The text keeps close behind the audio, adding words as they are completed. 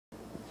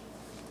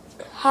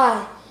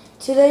Hi,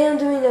 today I'm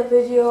doing a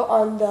video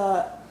on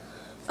the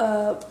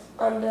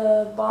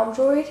bomb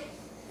droid.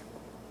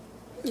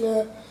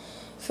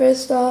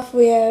 First off,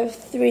 we have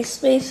 3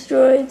 space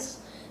droids.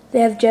 They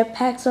have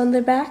jetpacks on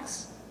their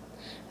backs,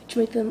 which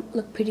make them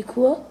look pretty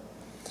cool.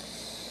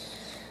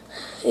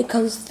 It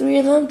comes 3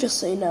 of them, just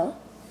so you know.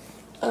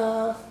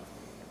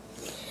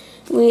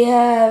 We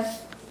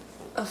have,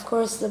 of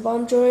course, the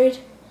bomb droid.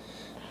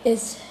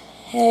 Its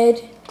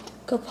head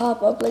could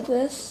pop up like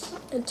this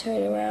and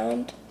turn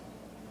around.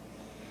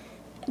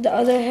 The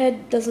other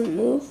head doesn't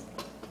move.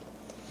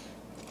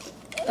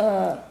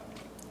 The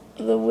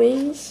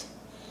wings,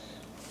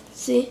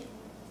 see,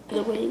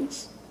 the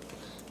wings,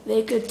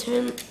 they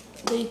turn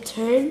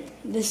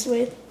this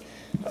way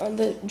on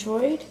the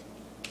droid,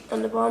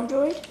 on the bomb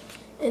droid,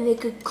 and they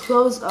could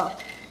close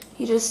up.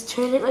 You just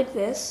turn it like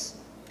this,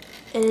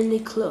 and then they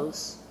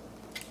close.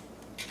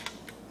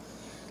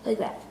 Like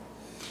that.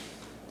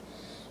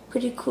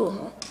 Pretty cool,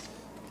 huh?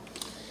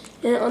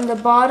 And on the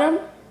bottom,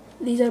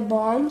 these are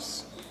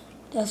bombs.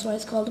 That's why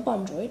it's called a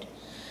bomb droid.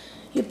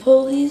 You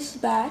pull these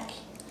back,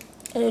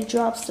 and it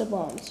drops the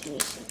bombs.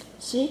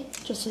 See?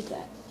 Just like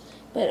that.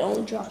 But it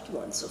only dropped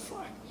one so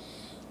far.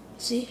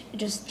 See? It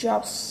just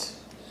drops.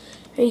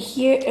 Right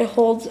here, it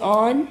holds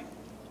on.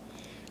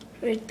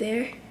 Right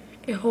there,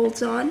 it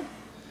holds on.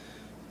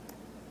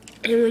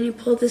 And when you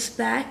pull this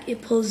back,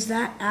 it pulls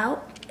that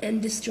out,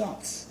 and this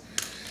drops.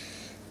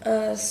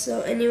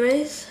 So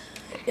anyways,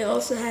 it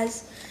also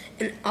has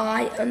an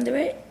eye under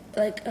it,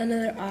 like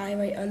another eye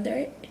right under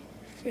it.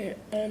 I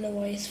don't know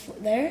why it's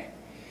there.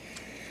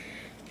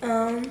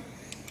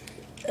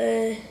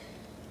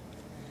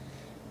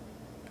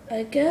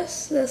 I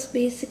guess that's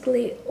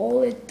basically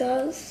all it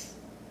does.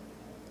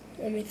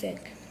 Let me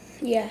think.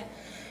 Yeah,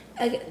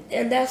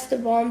 and that's the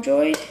bomb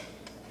droid.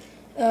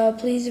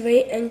 Please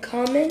rate and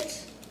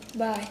comment.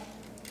 Bye.